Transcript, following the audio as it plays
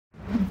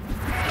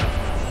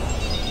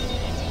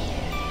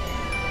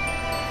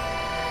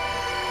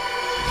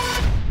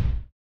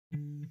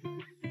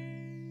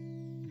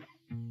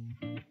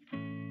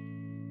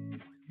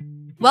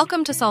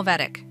Welcome to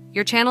Solvetic,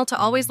 your channel to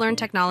always learn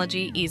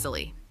technology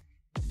easily.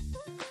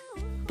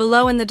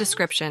 Below in the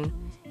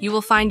description, you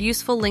will find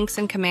useful links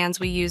and commands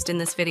we used in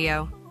this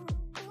video.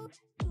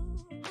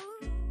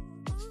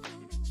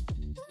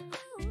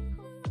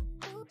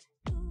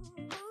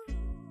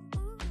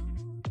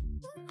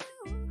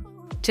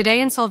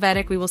 Today in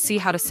Solvetic, we will see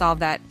how to solve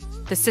that.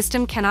 The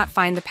system cannot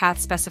find the path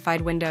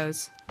specified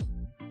windows.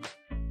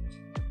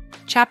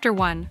 Chapter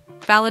 1.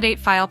 Validate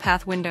file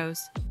path windows.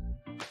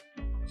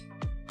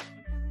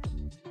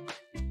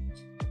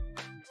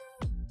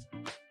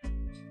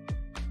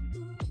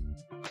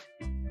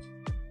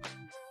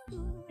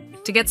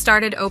 To get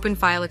started, open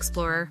File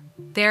Explorer.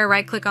 There,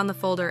 right-click on the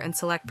folder and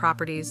select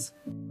Properties.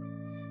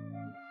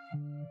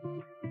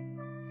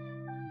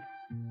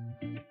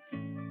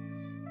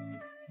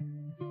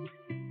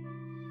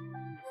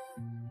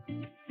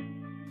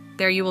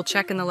 There you will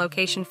check in the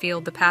location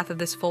field the path of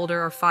this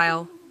folder or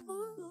file.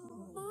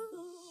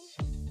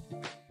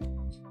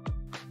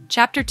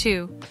 Chapter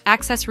 2.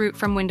 Access root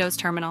from Windows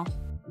Terminal.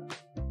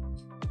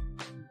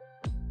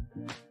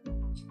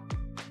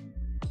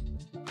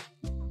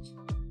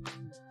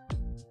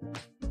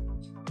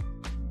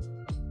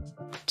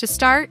 To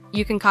start,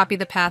 you can copy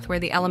the path where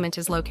the element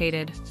is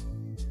located.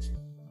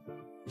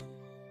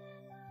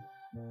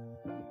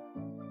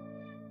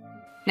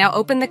 Now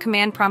open the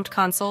Command Prompt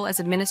console as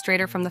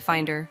administrator from the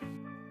Finder.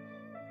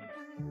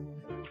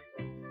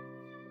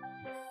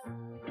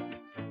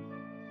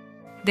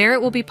 There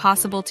it will be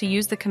possible to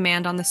use the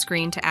command on the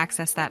screen to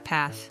access that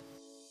path.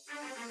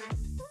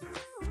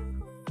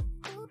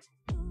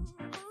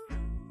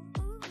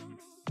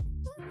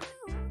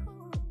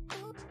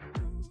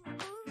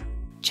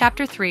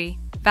 Chapter 3.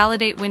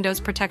 Validate Windows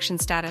Protection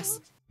Status.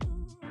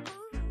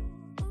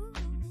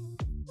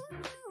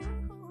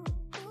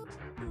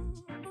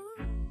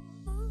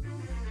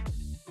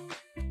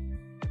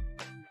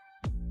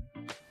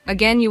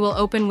 Again, you will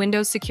open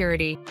Windows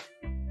Security.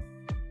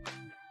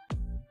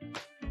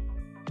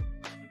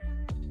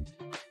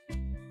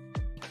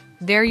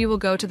 There you will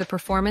go to the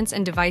Performance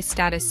and Device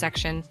Status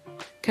section.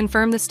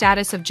 Confirm the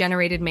status of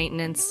generated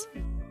maintenance.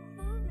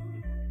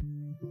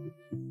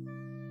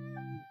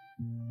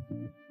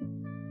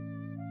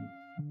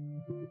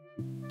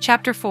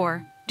 Chapter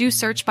 4. Do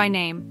search by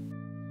name.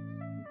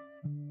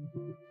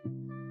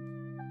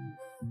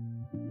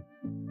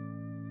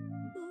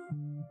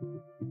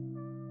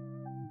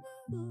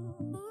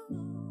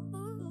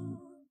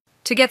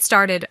 To get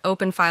started,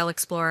 open File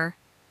Explorer.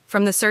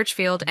 From the search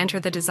field, enter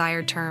the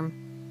desired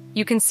term.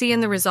 You can see in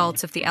the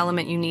results if the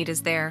element you need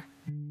is there.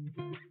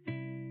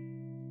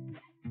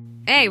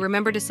 Hey,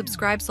 remember to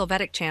subscribe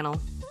Solvetic channel.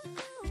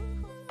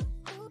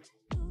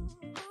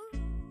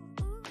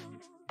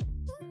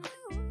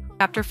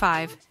 Chapter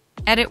 5.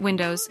 Edit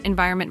Windows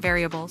Environment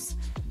Variables.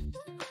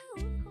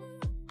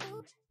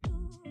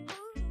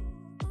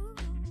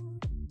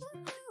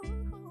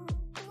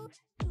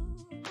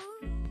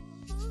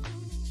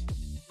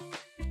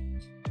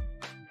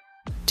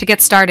 To get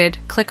started,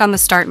 click on the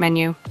Start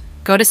menu.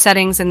 Go to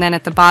Settings and then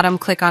at the bottom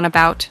click on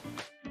About.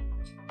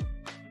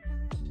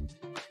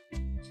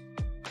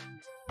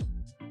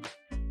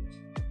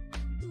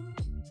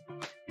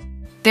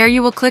 There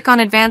you will click on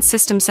Advanced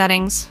System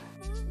Settings.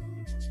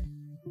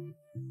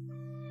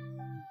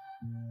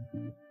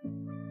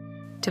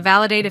 To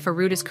validate if a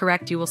root is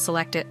correct, you will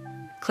select it.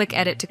 Click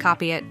Edit to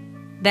copy it.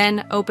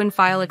 Then open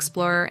File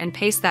Explorer and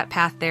paste that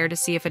path there to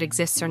see if it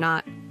exists or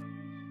not.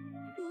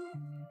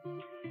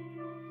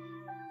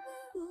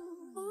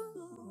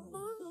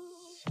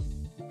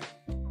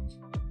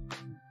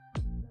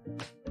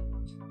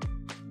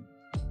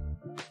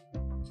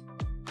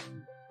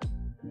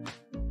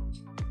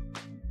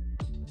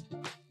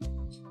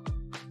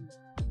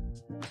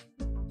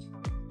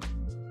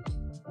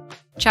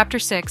 Chapter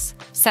 6.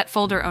 Set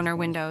Folder Owner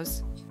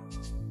Windows.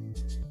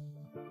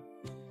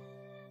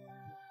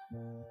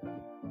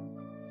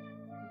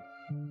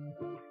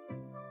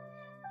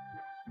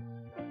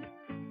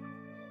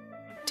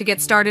 To get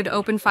started,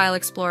 open File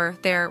Explorer.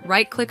 There,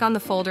 right-click on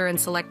the folder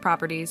and select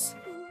Properties.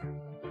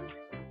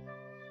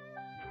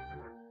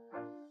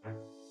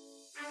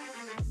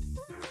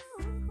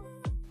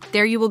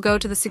 There you will go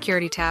to the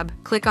Security tab.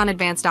 Click on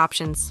Advanced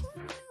Options.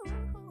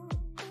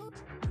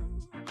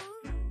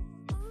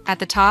 At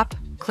the top,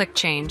 click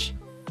Change.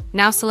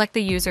 Now select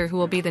the user who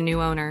will be the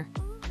new owner.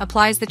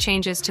 Applies the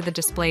changes to the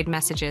displayed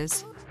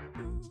messages.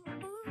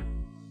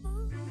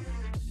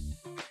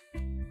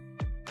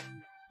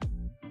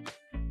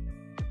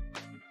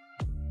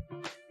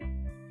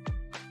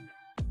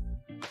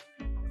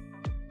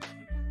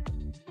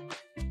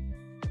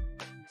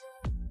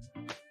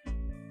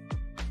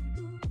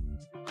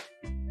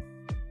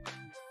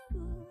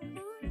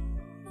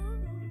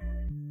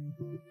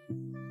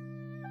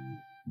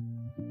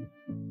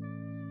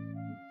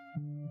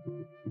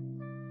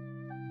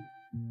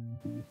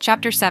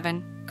 Chapter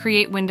 7.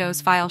 Create Windows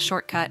File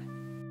Shortcut.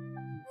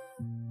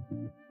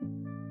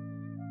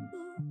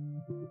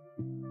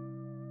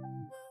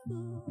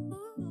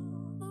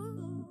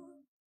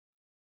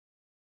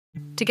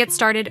 To get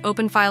started,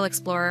 open File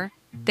Explorer.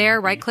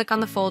 There, right-click on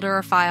the folder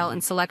or file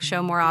and select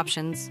Show More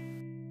Options.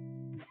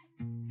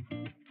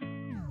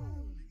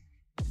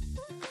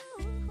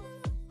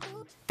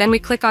 Then we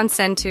click on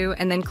Send To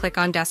and then click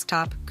on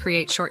Desktop,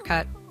 Create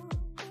Shortcut.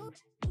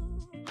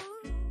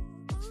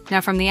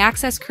 Now from the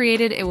access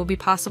created, it will be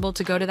possible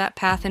to go to that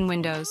path in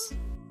Windows.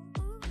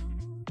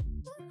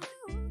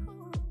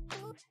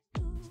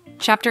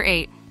 Chapter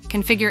 8.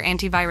 Configure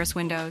antivirus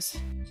Windows.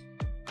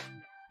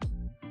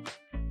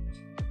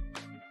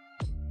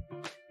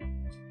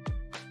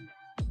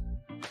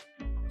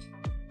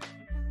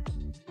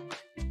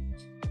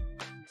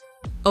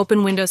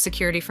 Open Windows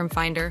Security from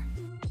Finder.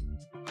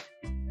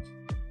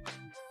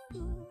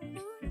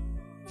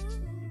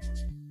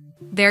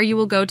 There you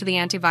will go to the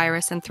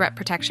Antivirus and Threat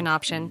Protection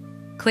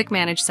option. Click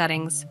Manage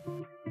Settings.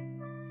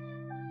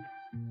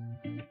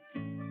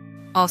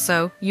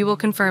 Also, you will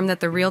confirm that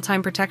the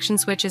Real-Time Protection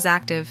switch is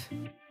active.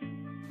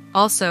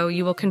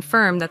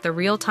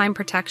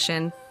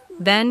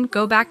 Then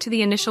go back to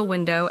the initial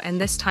window and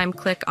this time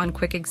click on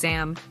Quick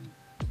Exam.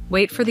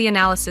 Wait for the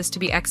analysis to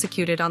be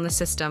executed on the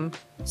system.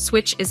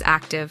 Switch is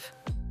active.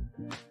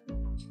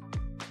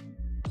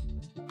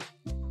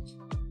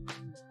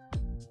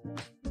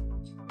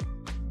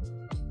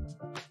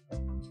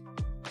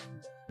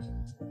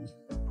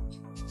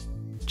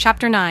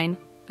 Chapter 9.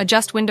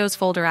 Adjust Windows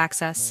folder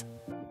access.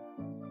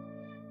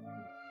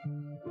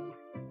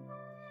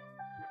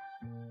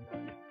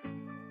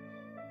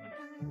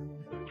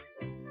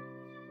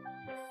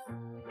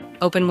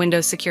 Open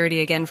Windows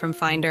Security again from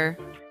Finder.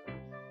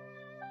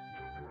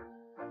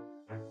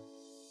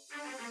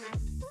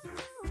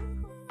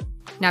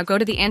 Now go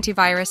to the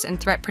Antivirus and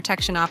Threat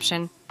Protection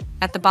option.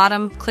 At the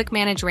bottom, click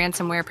Manage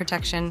Ransomware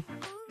Protection.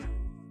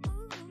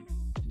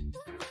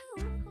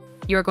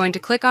 You are going to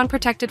click on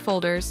Protected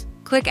Folders.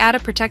 Click Add a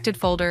Protected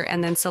Folder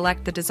and then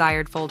select the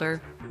desired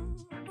folder.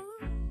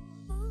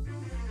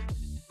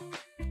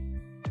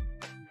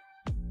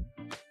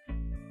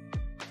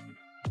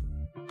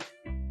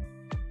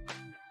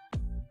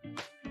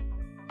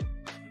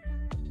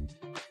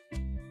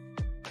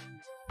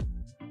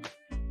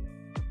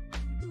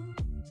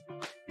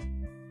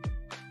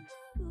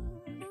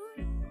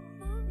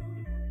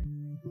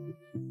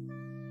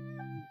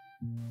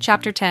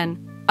 Chapter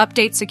 10.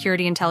 Update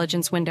Security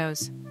Intelligence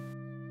Windows.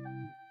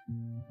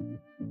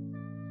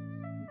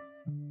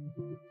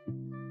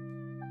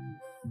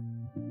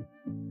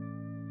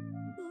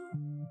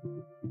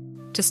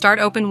 To start,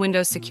 open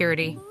Windows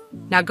Security.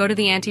 Now go to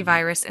the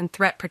Antivirus and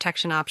Threat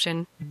Protection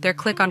option. There,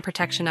 click on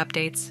Protection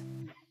Updates.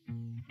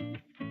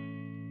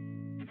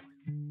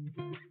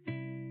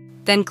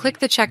 Then click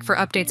the Check for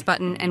Updates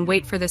button and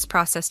wait for this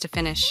process to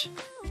finish.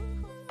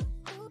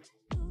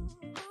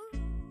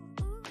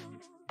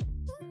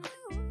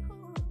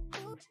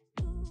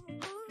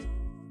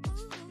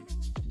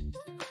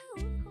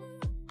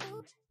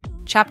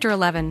 Chapter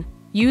 11.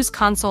 Use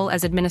Console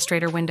as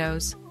Administrator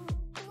Windows.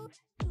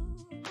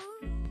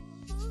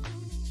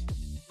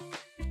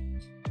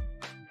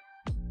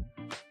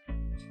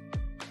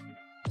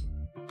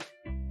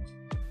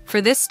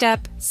 For this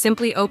step,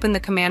 simply open the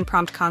Command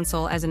Prompt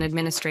console as an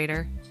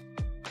administrator.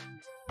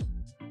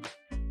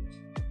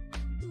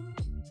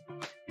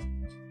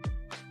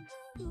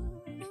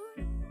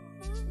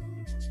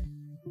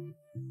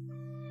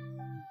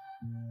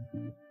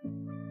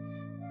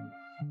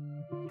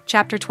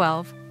 Chapter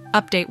 12.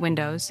 Update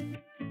Windows.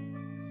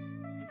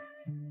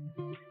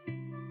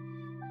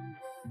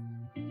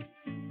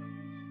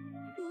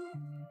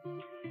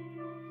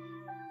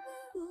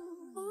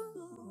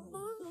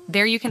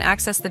 There you can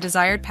access the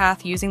desired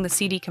path using the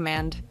cd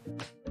command.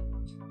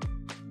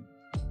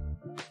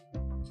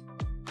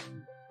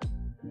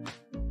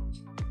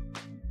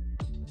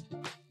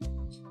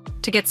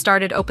 To get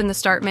started, open the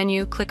Start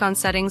menu, click on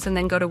Settings, and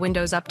then go to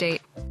Windows Update.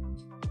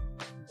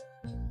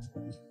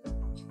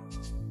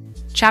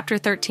 Chapter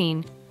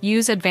 13.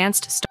 Use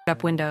Advanced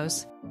Startup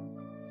Windows.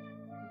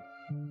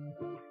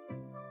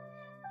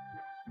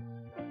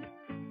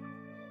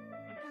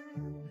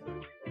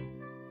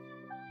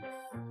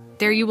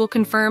 There you will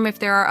confirm if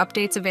there are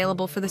updates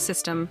available for the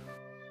system.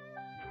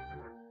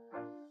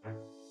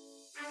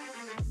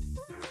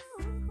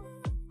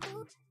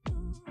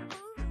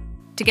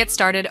 To get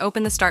started,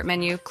 open the Start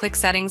menu, click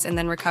Settings, and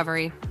then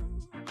Recovery.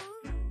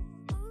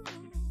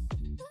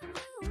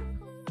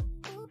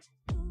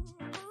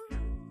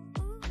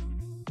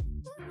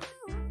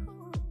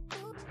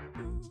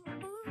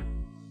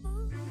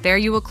 There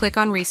you will click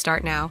on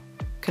Restart Now.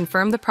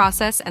 Confirm the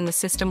process and the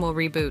system will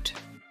reboot.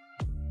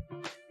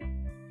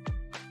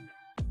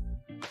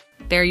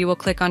 There you will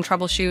click on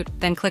Troubleshoot,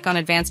 then click on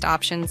Advanced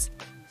Options.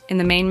 In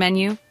the main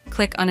menu,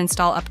 click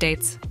Uninstall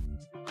Updates.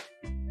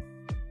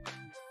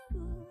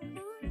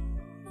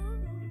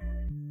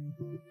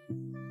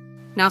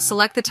 Now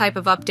select the type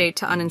of update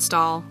to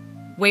uninstall.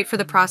 Wait for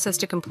the process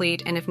to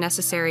complete and if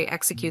necessary,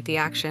 execute the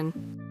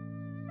action.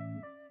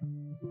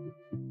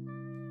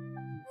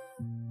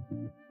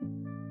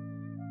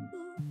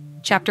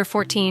 Chapter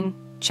 14.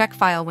 Check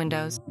File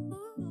Windows.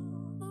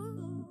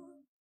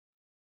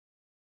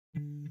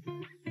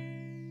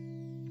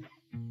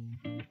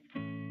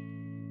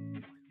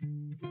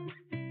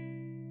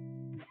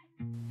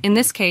 In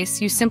this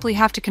case, you simply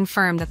have to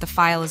confirm that the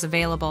file is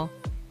available.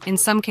 In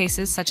some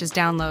cases, such as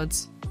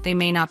downloads, they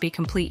may not be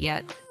complete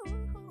yet.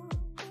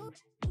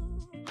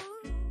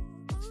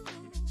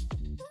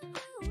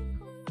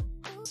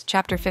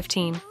 Chapter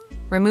 15.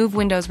 Remove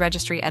Windows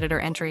Registry Editor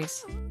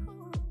entries.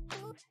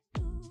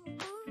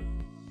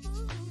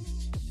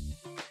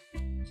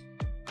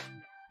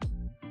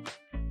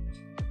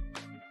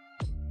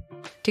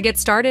 To get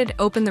started,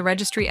 open the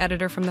Registry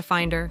Editor from the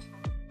Finder.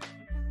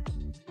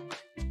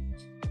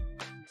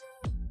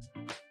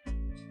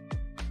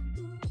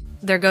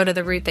 There, go to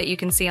the route that you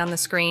can see on the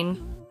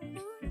screen.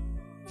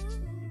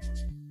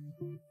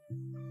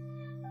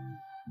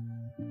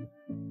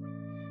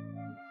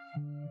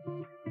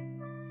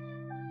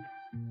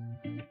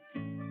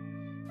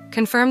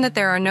 Confirm that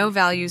there are no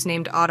values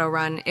named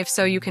auto-run. If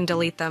so, you can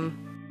delete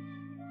them.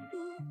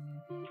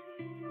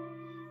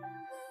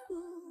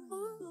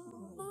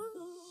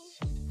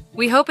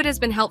 We hope it has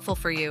been helpful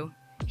for you.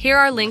 Here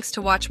are links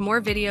to watch more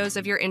videos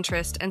of your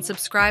interest and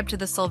subscribe to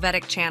the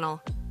Solvetic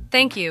channel.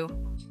 Thank you.